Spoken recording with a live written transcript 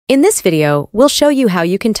In this video, we'll show you how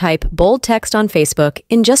you can type bold text on Facebook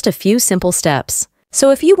in just a few simple steps.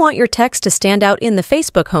 So if you want your text to stand out in the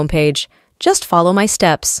Facebook homepage, just follow my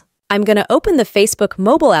steps. I'm going to open the Facebook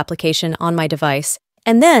mobile application on my device,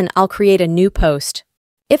 and then I'll create a new post.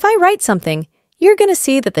 If I write something, you're going to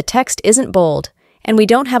see that the text isn't bold, and we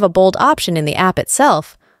don't have a bold option in the app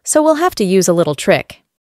itself, so we'll have to use a little trick.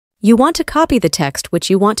 You want to copy the text which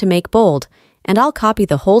you want to make bold, and I'll copy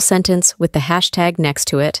the whole sentence with the hashtag next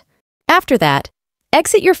to it. After that,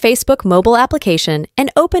 exit your Facebook mobile application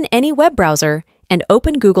and open any web browser and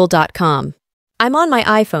open google.com. I'm on my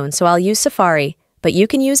iPhone, so I'll use Safari, but you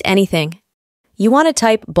can use anything. You want to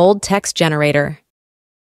type bold text generator.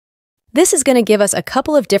 This is going to give us a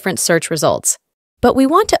couple of different search results, but we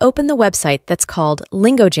want to open the website that's called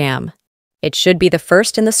LingoJam. It should be the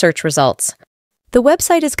first in the search results. The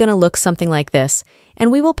website is going to look something like this,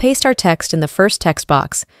 and we will paste our text in the first text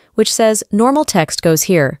box, which says normal text goes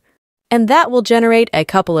here, and that will generate a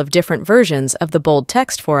couple of different versions of the bold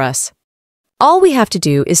text for us. All we have to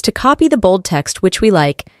do is to copy the bold text which we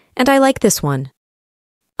like, and I like this one.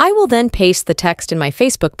 I will then paste the text in my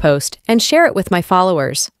Facebook post and share it with my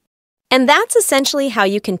followers. And that's essentially how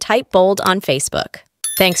you can type bold on Facebook.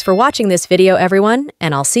 Thanks for watching this video, everyone,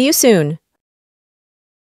 and I'll see you soon.